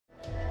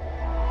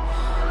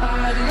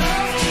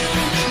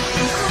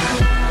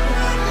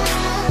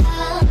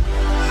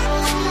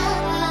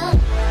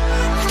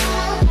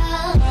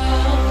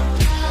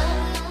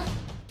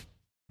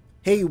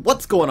Hey,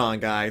 what's going on,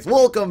 guys?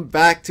 Welcome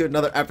back to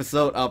another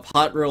episode of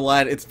Hot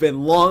Roulette. It's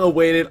been long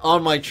awaited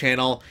on my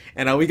channel,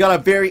 and we got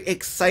a very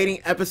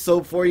exciting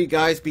episode for you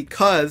guys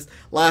because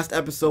last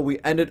episode we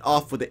ended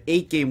off with an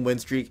 8-game win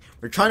streak.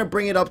 We're trying to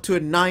bring it up to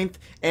a 9th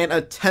and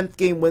a 10th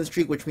game win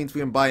streak, which means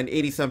we can buy an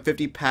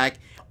 8750 pack.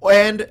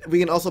 And we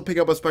can also pick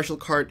up a special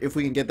card if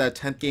we can get that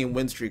 10th game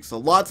win streak. So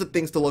lots of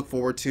things to look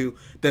forward to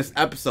this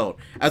episode.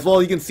 As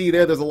well, you can see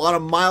there's a lot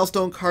of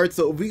milestone cards.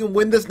 So if we can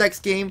win this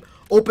next game,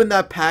 open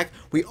that pack,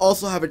 we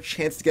also have a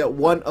chance to get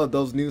one of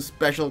those new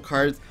special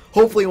cards.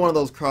 Hopefully one of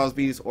those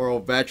Crosbys or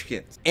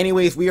Ovechkins.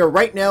 Anyways, we are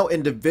right now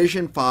in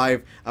Division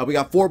 5. We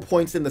got 4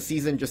 points in the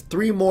season, just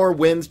 3 more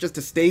wins just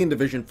to stay in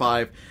Division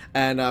 5.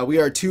 And we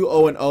are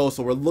 2-0-0,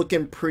 so we're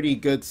looking pretty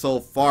good so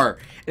far.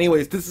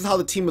 Anyways, this is how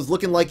the team is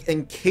looking like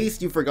in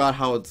case you forgot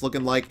how it's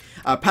looking like.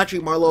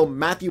 Patrick Marleau,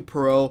 Matthew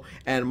Perreault,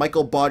 and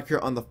Michael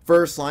Bodker on the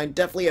first line.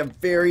 Definitely a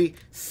very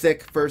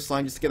sick first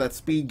line just to get that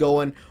speed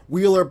going.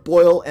 Wheeler,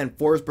 Boyle, and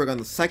Forsberg on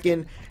the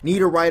second.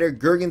 Niederreiter,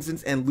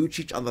 Gergensons, and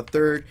Lucic on the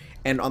third.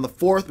 And on the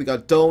fourth, we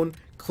got Doan,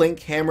 Klink,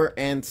 Hammer,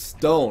 and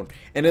Stone.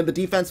 And in the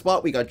defense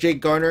spot, we got Jake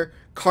Garner,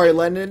 Kari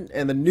Lennon,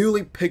 and the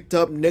newly picked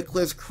up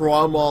Nicholas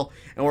Cromwell.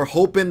 And we're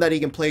hoping that he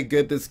can play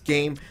good this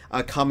game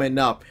coming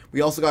up. We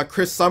also got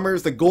Chris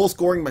Summers, the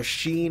goal-scoring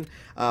machine,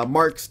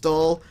 Mark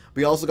Stahl.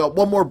 We also got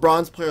one more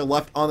bronze player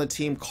left on the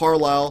team,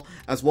 Carlisle,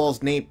 as well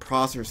as Nate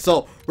Prosser.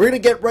 So we're going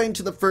to get right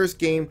into the first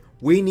game.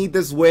 We need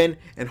this win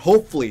and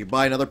hopefully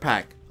buy another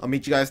pack. I'll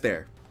meet you guys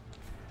there.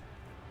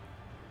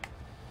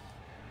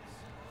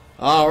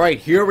 Alright,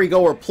 here we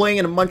go. We're playing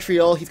in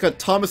Montreal. He's got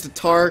Thomas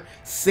Tatar,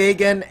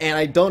 Sagan, and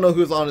I don't know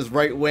who's on his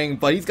right wing,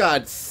 but he's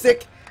got a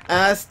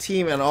sick-ass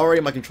team, and already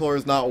my controller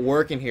is not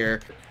working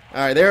here.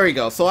 Alright, there we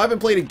go. So I haven't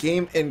played a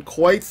game in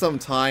quite some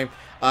time.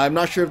 I'm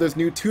not sure if there's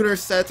new tuner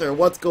sets or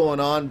what's going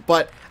on,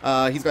 but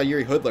he's got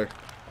Yuri Hoodler.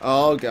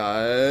 Oh,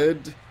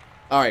 God.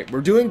 Alright,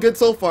 we're doing good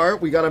so far.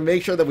 We got to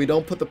make sure that we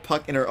don't put the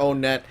puck in our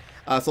own net.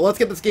 So let's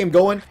get this game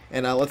going,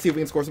 and let's see if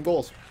we can score some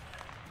goals.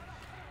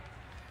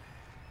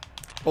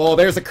 Oh,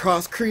 there's a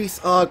cross crease.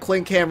 Oh,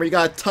 Klink Hammer, you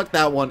gotta tuck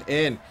that one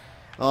in.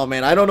 Oh,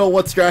 man, I don't know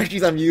what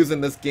strategies I'm using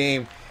this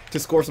game to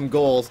score some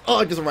goals.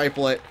 Oh, just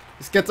rifle it.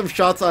 Just get some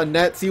shots on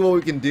net, see what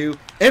we can do.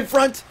 In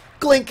front,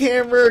 Klink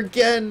Hammer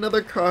again.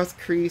 Another cross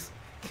crease.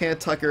 Can't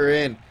tuck her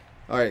in.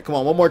 Alright, come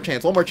on, one more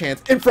chance, one more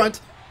chance. In front.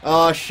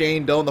 Oh,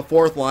 Shane Doan, the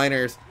fourth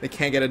liners. They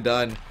can't get it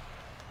done.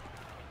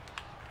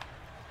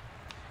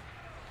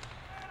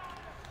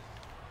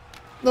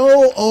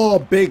 No! Oh,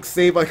 big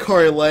save by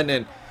Kari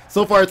Lennon.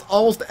 So far, it's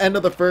almost the end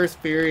of the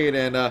first period,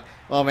 and,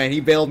 oh man,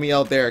 he bailed me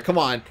out there. Come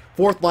on,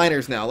 fourth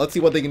liners now. Let's see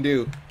what they can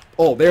do.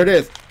 Oh, there it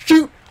is.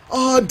 Shoot!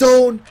 Oh,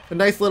 Doan! A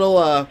nice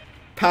little,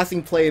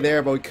 passing play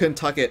there, but we couldn't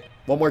tuck it.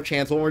 One more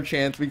chance, one more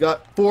chance. We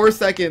got 4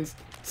 seconds.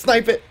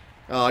 Snipe it!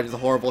 Oh, just a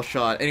horrible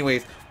shot.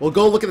 Anyways, we'll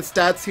go look at the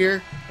stats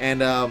here,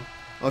 and,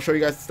 I'll show you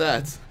guys the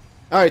stats.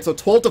 Alright, so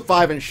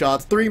 12-5 in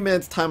shots, 3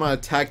 minutes time on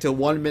attack to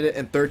 1 minute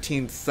and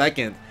 13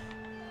 seconds.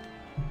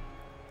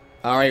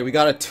 Alright, we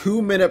got a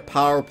 2-minute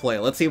power play.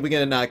 Let's see if we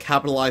can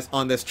capitalize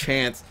on this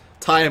chance.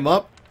 Tie him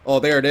up.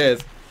 Oh, there it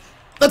is.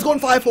 Let's go in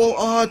 5-hole.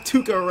 Oh,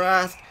 Tuukka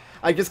Rask.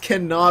 I just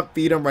cannot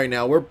beat him right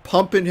now. We're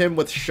pumping him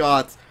with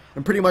shots.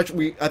 And pretty much,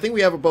 I think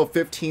we have about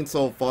 15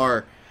 so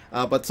far.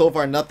 But so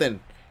far, nothing.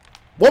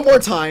 One more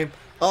time.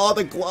 Oh,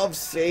 the glove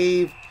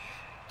save.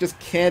 Just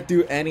can't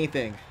do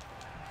anything.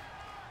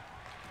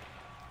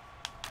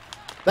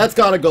 That's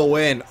got to go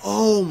in.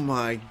 Oh,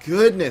 my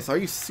goodness. Are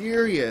you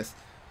serious?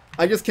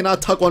 I just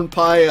cannot tuck one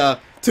by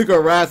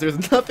Tuukka Rask.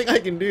 There's nothing I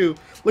can do.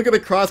 Look at the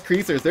cross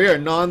creasers. They are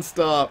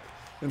non-stop.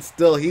 And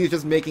still, he's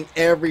just making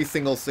every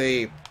single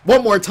save.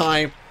 One more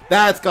time.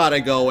 That's got to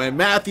go in.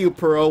 Matthew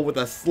Perreault with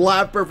a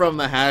slapper from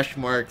the hash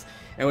marks.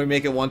 And we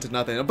make it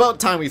 1-0. About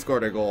time we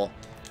scored a goal.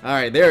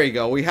 Alright, there you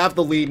go. We have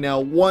the lead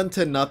now.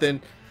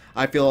 1-0.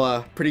 I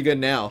feel pretty good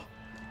now.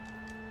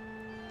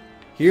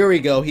 Here we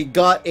go. He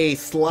got a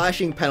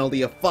slashing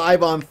penalty. A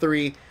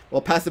 5-on-3.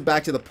 We'll pass it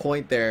back to the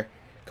point there.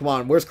 Come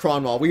on, where's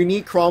Cromwell? We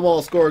need Cromwell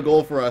to score a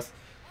goal for us.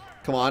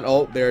 Come on.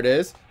 Oh, there it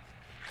is.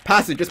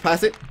 Pass it. Just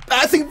pass it.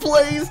 Passing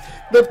plays.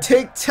 The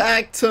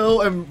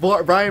tic-tac-toe. And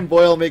Brian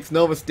Boyle makes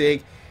no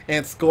mistake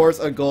and scores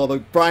a goal. The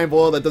Brian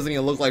Boyle that doesn't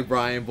even look like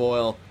Brian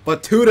Boyle.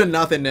 But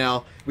 2-0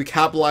 now. We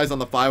capitalize on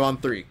the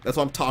 5-on-3. That's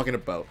what I'm talking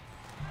about.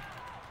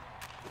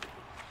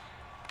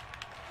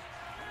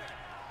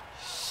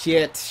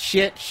 Shit.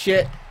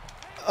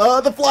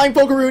 The flying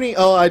Pokeroonie.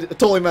 Oh, I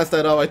totally messed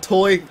that up. I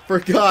totally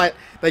forgot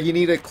that you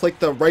need to click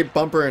the right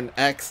bumper in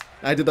X.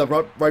 I did the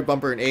right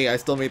bumper in A. I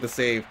still made the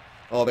save.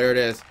 Oh, there it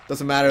is.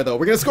 Doesn't matter, though.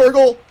 We're going to score a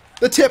goal.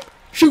 The tip.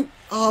 Shoot.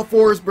 Oh,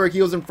 Forsberg.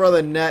 He was in front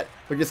of the net.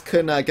 We just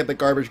couldn't get the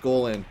garbage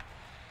goal in.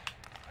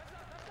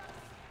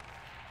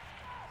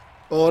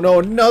 Oh, no.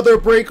 Another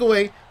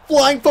breakaway.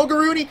 Flying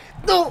Pokeroonie.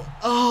 No.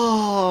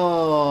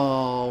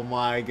 Oh,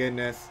 my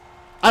goodness.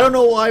 I don't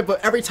know why,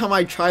 but every time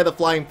I try the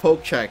flying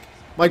poke check,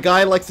 my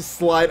guy likes to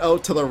slide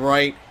out to the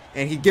right,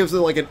 and he gives it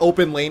like an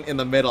open lane in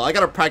the middle. I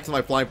gotta practice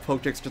my flying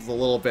poke checks just a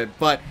little bit,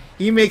 but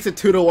he makes it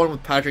 2-1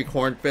 with Patrick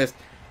Hornfist.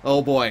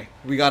 Oh boy,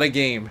 we got a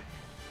game.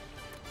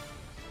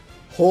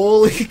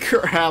 Holy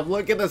crap,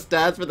 look at the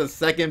stats for the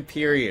second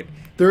period.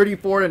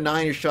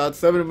 34-9 your shot,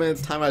 7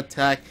 minutes time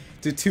attack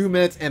to 2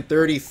 minutes and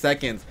 30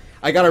 seconds.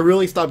 I gotta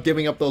really stop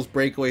giving up those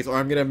breakaways or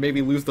I'm gonna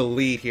maybe lose the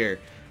lead here.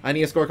 I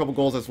need to score a couple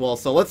goals as well,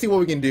 so let's see what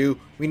we can do.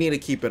 We need to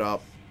keep it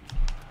up.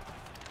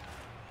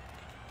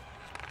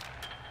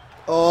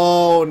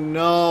 Oh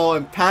no,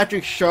 and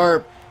Patrick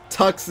Sharp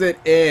tucks it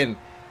in.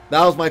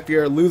 That was my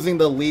fear, losing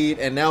the lead,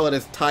 and now it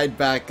is tied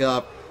back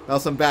up. That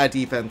was some bad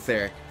defense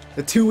there.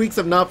 The 2 weeks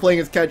of not playing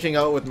is catching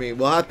up with me.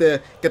 We'll have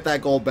to get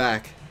that goal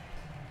back.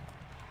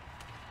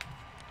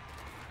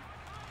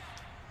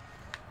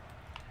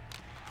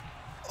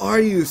 Are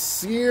you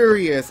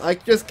serious? I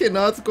just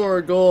cannot score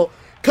a goal.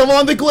 Come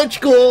on, the glitch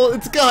goal!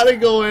 It's gotta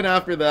go in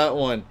after that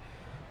one.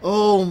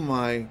 Oh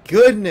my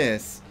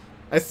goodness.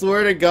 I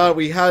swear to God,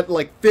 we had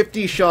like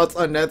 50 shots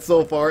on net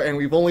so far, and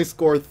we've only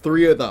scored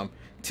 3 of them.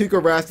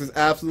 Tuukka Rask is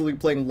absolutely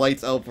playing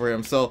lights out for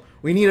him, so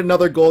we need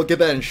another goal. Get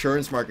that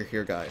insurance marker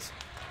here, guys.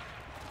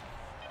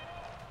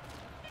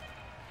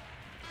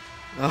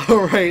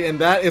 Alright, and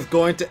that is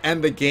going to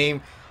end the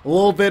game. A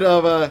little bit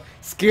of a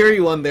scary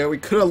one there. We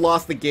could have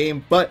lost the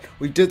game, but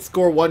we did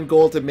score 1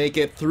 goal to make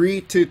it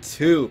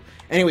 3-2.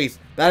 Anyways,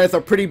 that is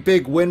a pretty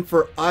big win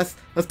for us.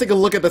 Let's take a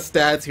look at the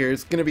stats here.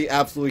 It's going to be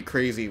absolutely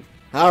crazy.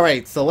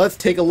 Alright, so let's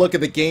take a look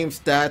at the game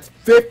stats.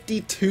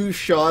 52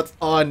 shots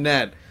on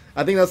net.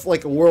 I think that's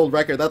like a world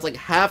record. That's like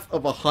half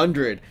of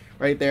 100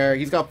 right there.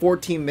 He's got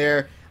 14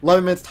 there.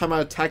 11 minutes time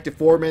out attack to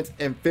 4 minutes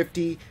and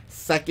 50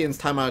 seconds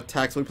time out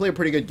attack. So we played a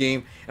pretty good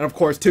game. And of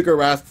course, Tuukka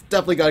Rask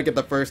definitely got to get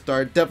the first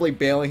star. Definitely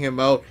bailing him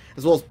out.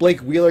 As well as Blake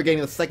Wheeler getting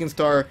the second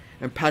star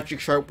and Patrick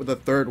Sharp with the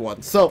third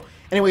one. So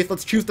anyways,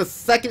 let's choose the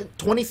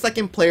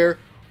 22nd player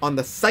on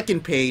the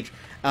second page.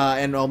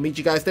 And I'll meet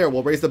you guys there.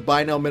 We'll raise the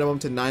buy now minimum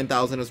to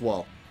 9,000 as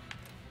well.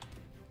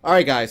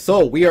 Alright guys,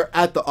 so we are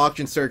at the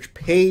auction search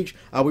page.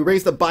 We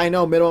raised the buy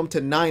now minimum to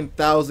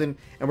 9,000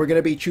 and we're going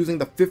to be choosing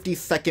the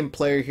 52nd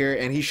player here,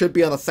 and he should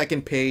be on the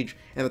second page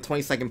and the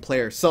 22nd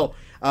player. So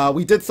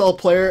we did sell a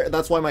player,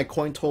 that's why my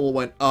coin total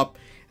went up.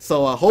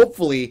 So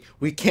hopefully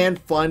we can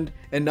fund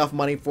enough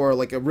money for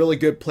like a really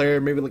good player,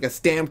 maybe like a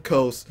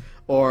Stamkos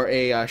or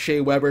a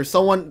Shea Weber,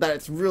 someone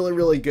that's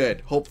really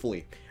good,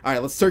 hopefully.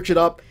 Alright, let's search it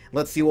up.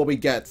 Let's see what we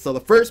get. So the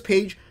first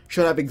page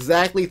should have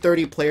exactly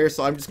 30 players,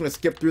 so I'm just going to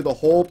skip through the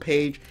whole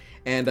page,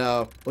 and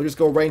we'll just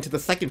go right into the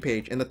second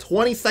page. And the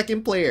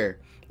 22nd player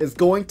is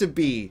going to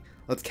be,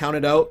 let's count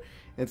it out,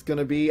 it's going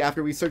to be,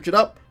 after we search it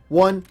up,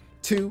 1,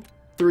 2,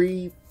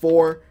 3,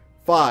 4,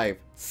 5,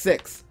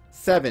 6,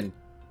 7,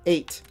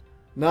 8,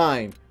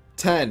 9,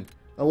 10,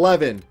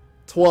 11,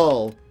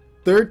 12,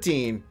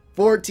 13,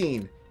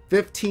 14,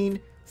 15,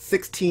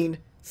 16,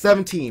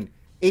 17,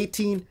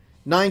 18,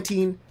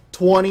 19,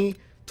 20,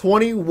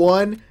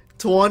 21,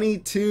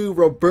 22,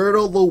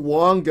 Roberto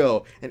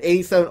Luongo, an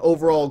 87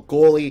 overall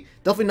goalie.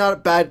 Definitely not a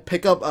bad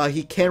pickup.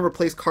 He can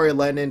replace Kari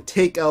Lehtonen,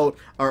 take out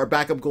our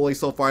backup goalie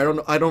so far.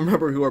 I don't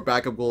remember who our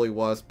backup goalie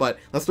was, but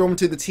let's throw him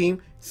into the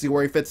team, see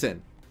where he fits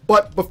in.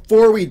 But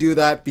before we do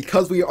that,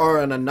 because we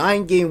are on a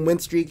 9-game win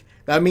streak,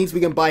 that means we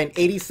can buy an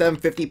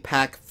 8750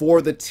 pack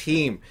for the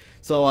team.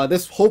 So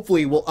this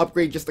hopefully will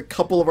upgrade just a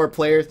couple of our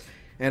players,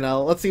 and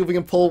let's see if we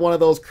can pull one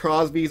of those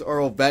Crosbys or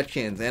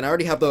Ovechkins. And I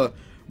already have the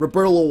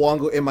Roberto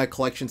Luongo in my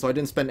collection, so I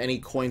didn't spend any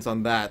coins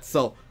on that.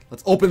 So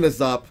let's open this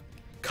up.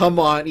 Come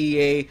on,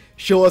 EA,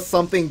 show us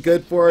something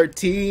good for our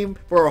team,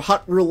 for our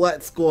hot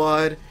roulette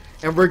squad.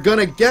 And we're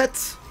gonna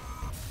get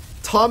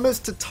Thomas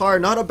Tatar,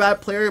 not a bad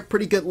player,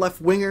 pretty good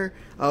left winger.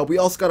 We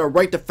also got a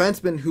right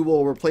defenseman who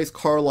will replace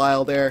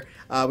Carlisle there.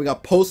 We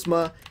got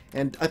Postma,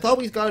 and I thought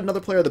we got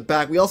another player at the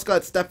back. We also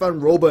got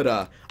Stefan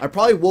Robota. I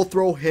probably will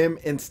throw him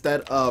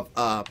instead of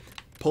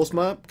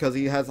Postma because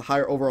he has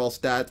higher overall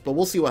stats, but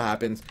we'll see what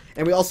happens.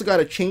 And we also got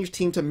to change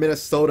team to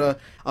Minnesota.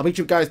 I'll meet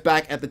you guys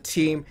back at the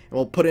team, and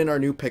we'll put in our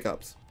new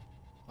pickups.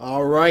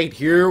 Alright,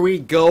 here we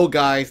go,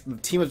 guys. The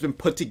team has been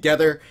put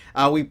together.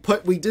 We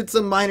did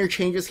some minor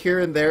changes here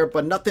and there,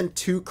 but nothing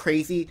too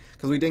crazy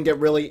because we didn't get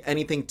really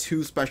anything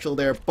too special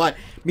there. But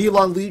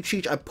Milan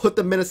Lucic, I put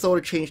the Minnesota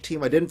change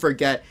team. I didn't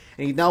forget,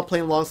 and he's now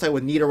playing alongside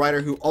with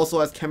Niederreiter, who also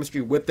has chemistry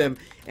with him.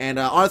 And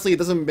honestly, it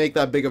doesn't make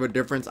that big of a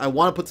difference. I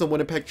want to put some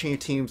Winnipeg change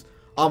teams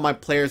on my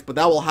players, but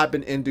that will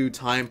happen in due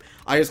time.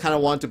 I just kind of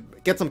want to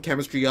get some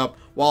chemistry up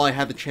while I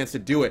had the chance to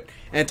do it.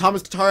 And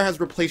Thomas Tatar has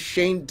replaced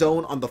Shane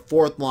Doan on the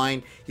 4th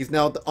line. He's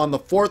now on the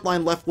 4th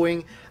line left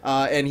wing,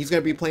 and he's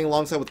going to be playing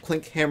alongside with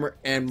Clint Hammer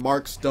and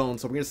Mark Stone.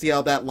 So we're going to see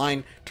how that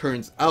line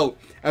turns out.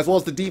 As well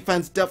as the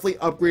defense, definitely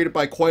upgraded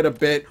by quite a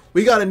bit.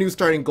 We got a new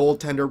starting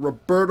goaltender,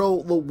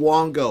 Roberto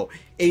Luongo,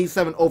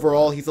 87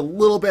 overall. He's a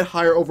little bit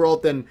higher overall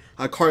than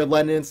Kari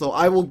Lehtonen, so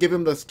I will give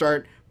him the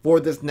start for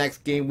this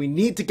next game. We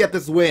need to get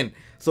this win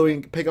so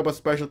we can pick up a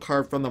special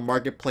card from the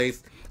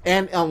marketplace.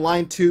 And on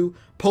line 2,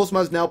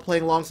 Postma is now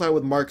playing alongside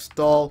with Mark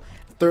Stahl.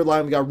 third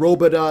line, we got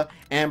ROULETTE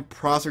and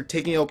Prosser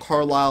taking out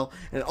Carlisle,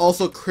 and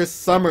also Chris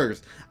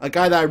Summers, a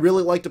guy that I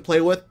really like to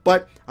play with,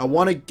 but I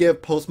want to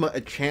give Postma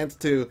a chance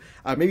to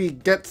maybe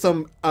get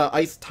some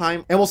ice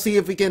time, and we'll see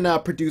if we can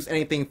produce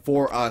anything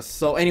for us.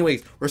 So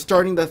anyways, we're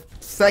starting the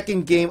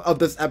second game of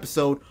this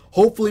episode.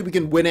 Hopefully we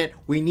can win it.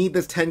 We need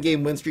this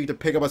 10-game win streak to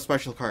pick up a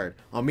special card.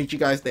 I'll meet you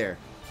guys there.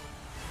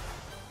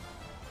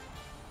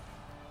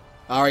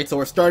 Alright, so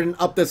we're starting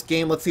up this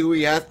game. Let's see who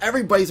he has.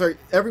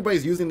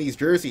 Everybody's using these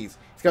jerseys.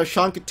 He's got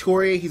Sean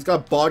Couturier, he's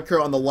got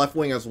Bodker on the left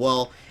wing as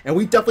well. And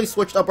we definitely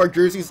switched up our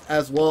jerseys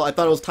as well. I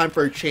thought it was time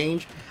for a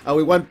change.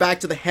 We went back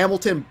to the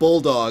Hamilton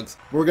Bulldogs.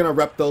 We're going to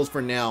rep those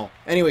for now.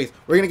 Anyways,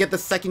 we're going to get the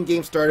second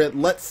game started.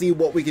 Let's see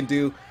what we can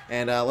do.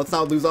 And let's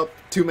not lose up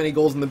too many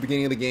goals in the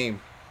beginning of the game.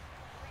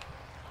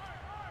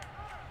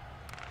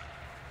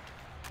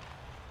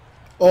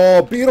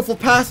 Oh, beautiful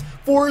pass.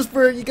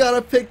 Forsberg, you got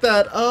to pick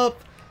that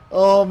up.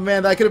 Oh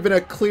man, that could have been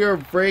a clear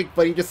break,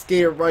 but he just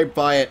skated right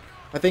by it.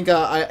 I think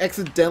I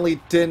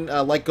accidentally didn't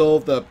let go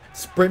of the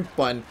sprint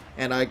button,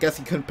 and I guess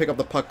he couldn't pick up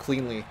the puck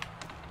cleanly.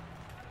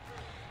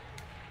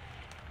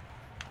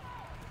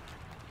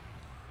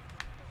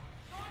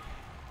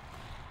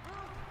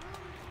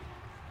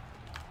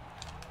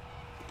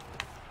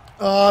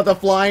 Oh, the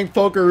flying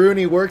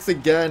pokeroonie works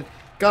again.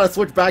 Gotta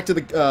switch back to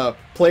the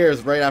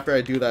players right after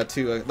I do that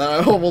too.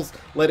 I almost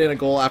let in a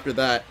goal after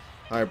that.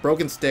 Alright,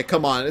 broken stick.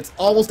 Come on. It's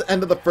almost the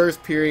end of the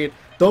first period.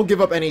 Don't give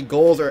up any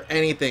goals or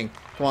anything.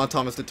 Come on,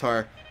 Thomas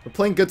Tatar. We're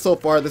playing good so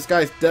far. This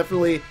guy's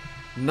definitely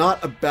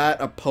not a bad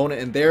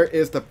opponent. And there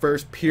is the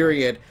first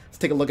period. Let's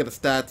take a look at the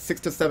stats. 6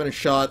 to 7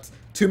 shots.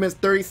 2 minutes,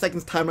 30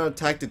 seconds time on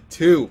attack to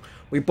 2.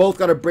 We both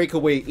got a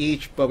breakaway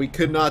each, but we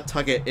could not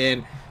tuck it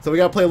in. So we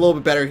got to play a little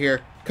bit better here.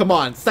 Come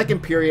on.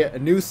 Second period. A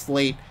new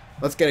slate.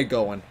 Let's get it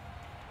going.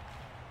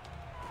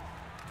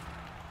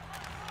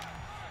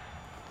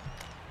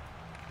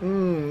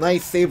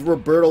 Nice save,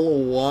 Roberto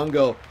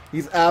Luongo.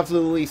 He's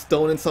absolutely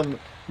stoning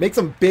make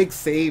some big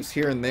saves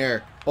here and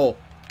there. Oh,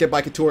 get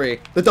by Couturier.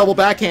 The double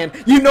backhand.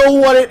 You know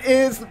what it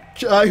is?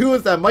 Who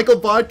is that?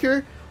 Michael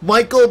Bodker?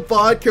 Michael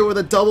Bodker with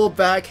a double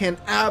backhand,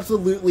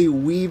 absolutely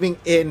weaving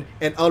in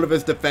and out of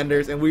his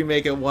defenders, and we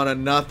make it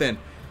 1-0.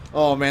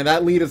 Oh man,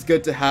 that lead is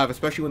good to have,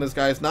 especially when this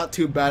guy is not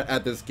too bad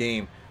at this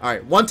game.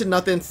 Alright,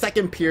 1-0,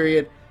 second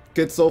period.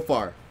 Good so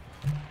far.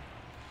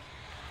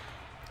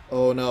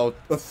 Oh no,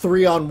 a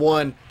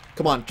 3-on-1.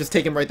 Come on, just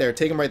take him right there.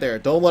 Take him right there.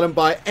 Don't let him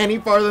buy any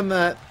farther than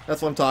that.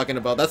 That's what I'm talking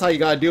about. That's how you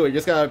gotta do it. You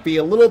just gotta be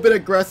a little bit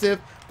aggressive,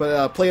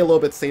 but play a little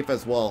bit safe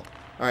as well.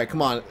 Alright,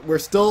 come on. We're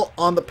still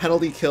on the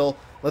penalty kill.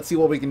 Let's see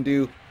what we can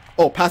do.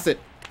 Oh, pass it.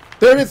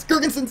 There it is.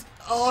 Girgensons.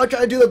 Oh,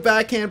 try to do the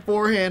backhand,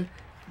 forehand.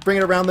 Bring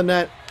it around the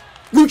net.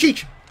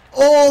 Lucic.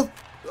 Oh,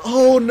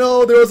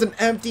 no. There was an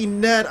empty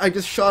net. I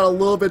just shot a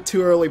little bit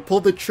too early.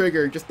 Pulled the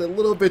trigger just a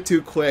little bit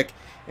too quick.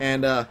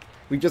 And,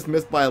 we just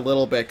missed by a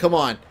little bit. Come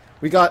on.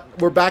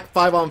 We're back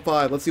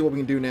 5-on-5. Let's see what we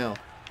can do now.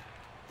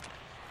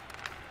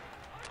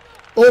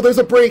 Oh, there's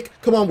a break.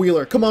 Come on,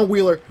 Wheeler. Come on,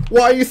 Wheeler.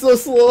 Why are you so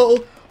slow?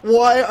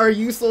 Why are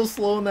you so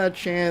slow in that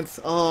chance?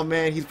 Oh,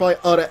 man. He's probably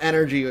out of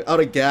energy, out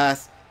of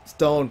gas.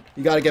 Stone,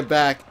 you got to get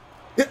back.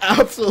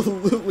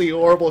 Absolutely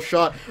horrible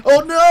shot. Oh,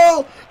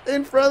 no!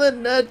 In front of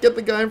the net. Get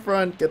the guy in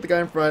front. Get the guy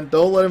in front.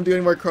 Don't let him do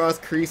any more cross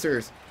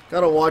creasers.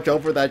 Got to watch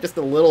out for that just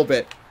a little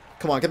bit.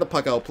 Come on, get the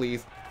puck out,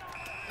 please.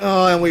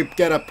 Oh, and we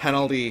get a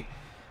penalty.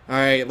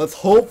 Alright, let's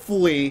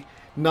hopefully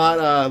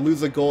not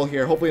lose a goal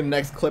here. Hopefully the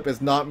next clip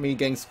is not me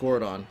getting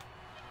scored on.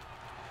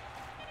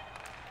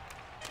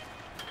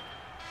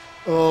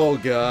 Oh,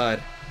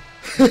 God.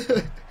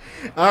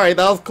 Alright,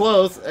 that was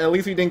close. At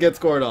least we didn't get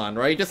scored on,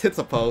 right? Just hits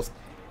a post.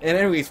 And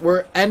anyways,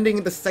 we're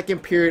ending the second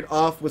period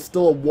off with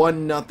still a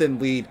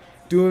 1-0 lead.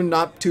 Doing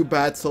not too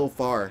bad so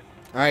far.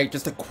 Alright,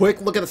 just a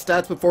quick look at the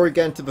stats before we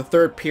get into the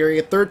third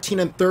period.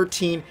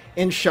 13-13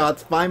 in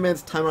shots, 5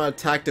 minutes time on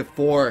attack to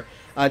 4.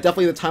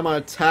 Definitely the time on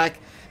attack.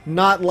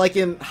 Not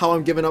liking how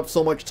I'm giving up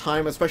so much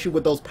time, especially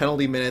with those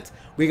penalty minutes.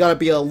 We gotta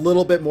be a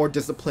little bit more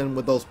disciplined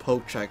with those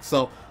poke checks.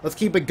 So let's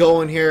keep it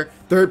going here.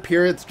 Third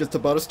period's just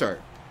about to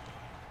start.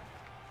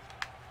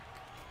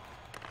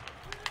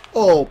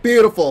 Oh,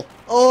 beautiful.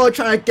 Oh,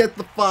 trying to get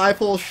the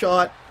 5-hole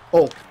shot.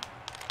 Oh,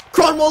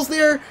 Cronwall's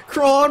there!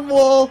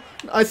 Cronwall!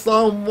 I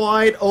saw him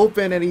wide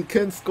open and he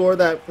couldn't score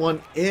that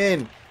one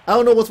in. I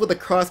don't know what's with the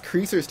cross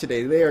creasers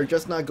today. They are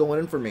just not going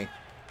in for me.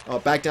 Oh,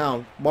 back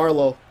down.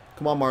 Marlowe.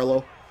 Come on,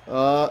 Marlowe.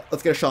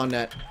 Let's get a shot on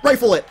net.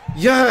 Rifle it!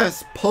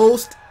 Yes!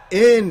 Post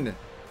in!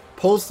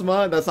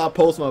 Postma, that's not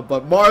Postma,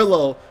 but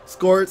Marlowe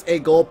scores a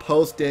goal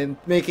post in,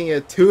 making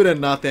it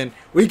 2-0.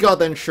 We got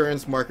the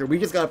insurance marker. We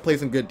just gotta play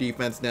some good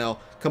defense now.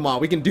 Come on,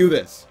 we can do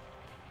this.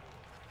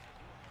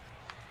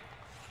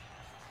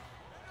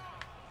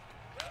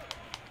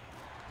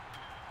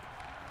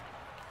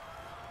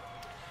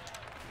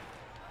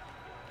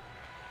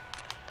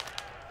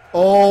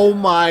 Oh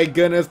my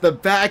goodness, the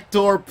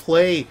backdoor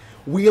play.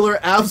 Wheeler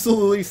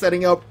absolutely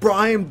setting up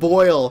Brian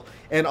Boyle.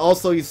 And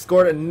also he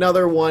scored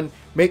another one,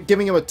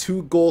 giving him a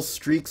 2-goal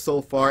streak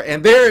so far.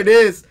 And there it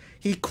is.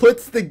 he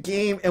quits the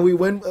game and we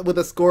win with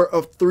a score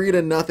of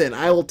 3-0.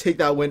 I will take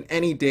that win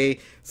any day.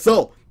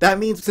 So that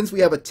means since we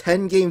have a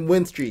 10-game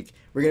win streak,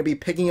 we're going to be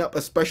picking up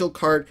a special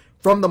card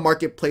from the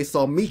marketplace.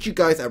 So I'll meet you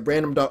guys at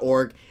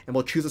random.org and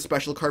we'll choose a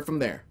special card from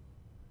there.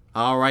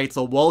 Alright,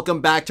 so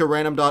welcome back to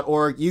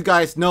random.org. You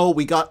guys know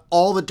we got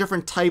all the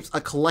different types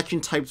of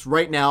collection types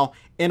right now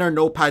in our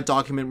notepad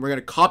document. We're going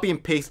to copy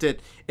and paste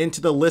it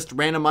into the list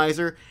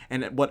randomizer,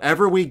 and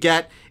whatever we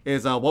get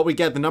is what we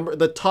get.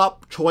 The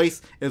top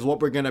choice is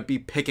what we're going to be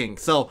picking.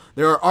 So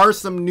there are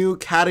some new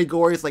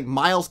categories like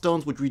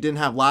milestones, which we didn't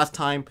have last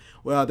time.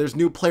 There's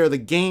new player of the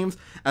games,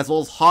 as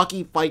well as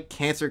hockey fight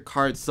cancer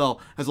cards. So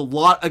there's a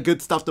lot of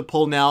good stuff to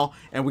pull now,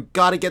 and we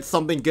got to get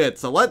something good.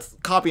 So let's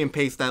copy and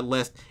paste that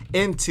list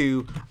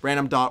into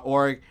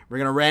random.org. We're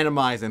going to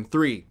randomize in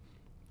 3,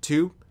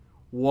 2,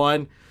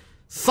 1,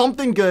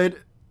 something good.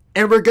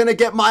 And we're going to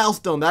get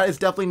milestone. That is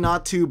definitely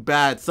not too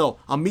bad. So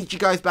I'll meet you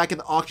guys back at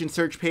the auction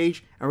search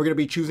page. And we're going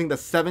to be choosing the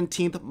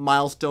 17th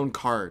milestone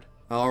card.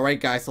 Alright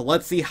guys, so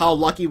let's see how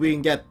lucky we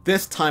can get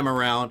this time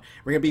around.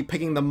 We're going to be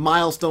picking the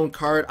milestone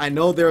card. I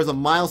know there's a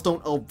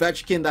milestone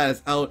Ovechkin that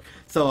is out.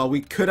 So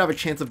we could have a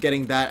chance of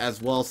getting that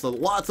as well. So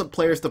lots of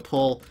players to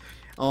pull.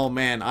 Oh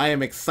man, I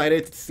am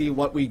excited to see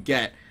what we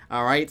get.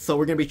 Alright, so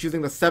we're going to be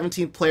choosing the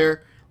 17th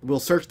player. We'll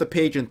search the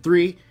page in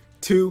 3,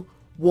 2,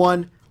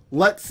 1.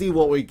 Let's see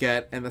what we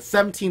get. And the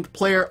 17th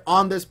player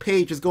on this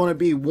page is going to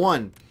be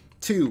 1,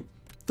 2,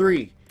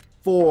 3,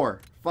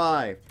 4,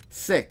 5,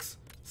 6,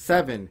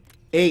 7,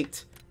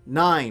 8,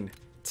 9,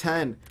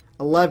 10,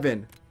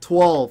 11,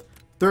 12,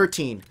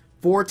 13,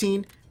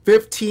 14,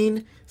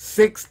 15,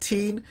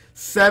 16,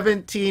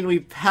 17. We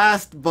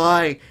passed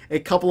by a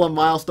couple of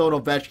milestone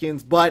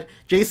Ovechkins, but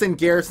Jason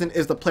Garrison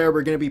is the player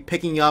we're going to be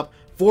picking up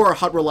for our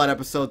Hot Roulette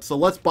episode. So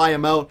let's buy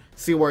him out,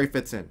 see where he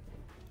fits in.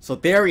 So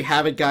there we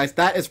have it, guys.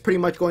 That is pretty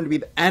much going to be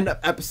the end of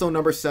episode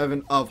number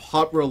 7 of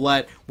Hot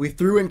Roulette. We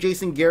threw in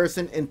Jason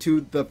Garrison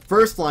into the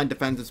first line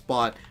defensive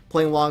spot,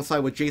 playing alongside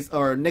with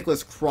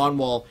Nicholas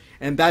Kronwall,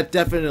 and that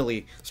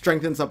definitely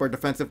strengthens up our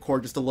defensive core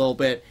just a little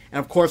bit.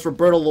 And of course,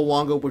 Roberto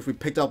Luongo, which we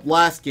picked up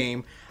last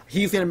game,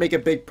 he's going to make a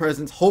big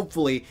presence,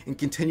 hopefully, in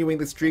continuing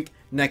the streak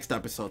next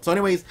episode. So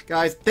anyways,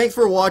 guys, thanks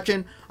for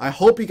watching. I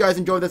hope you guys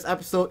enjoyed this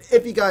episode.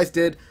 If you guys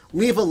did,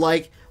 leave a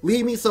like.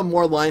 Leave me some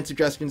more line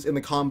suggestions in the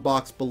comment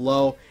box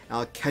below. And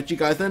I'll catch you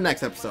guys in the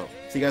next episode.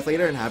 See you guys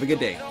later and have a good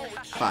day.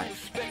 Bye.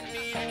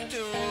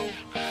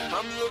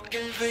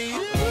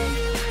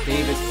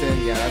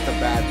 Davidson, yeah, that's a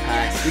bad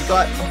pack. We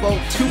got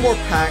about 2 more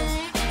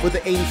packs with the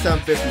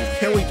 8750s.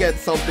 Can we get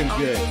something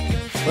good?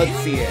 Let's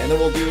see it. And then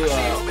we'll do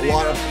a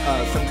lot of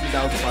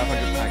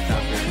 17,500 packs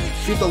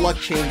after. See if the luck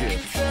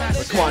changes.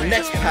 But come on,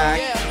 next pack.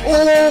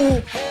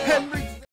 Oh! Henry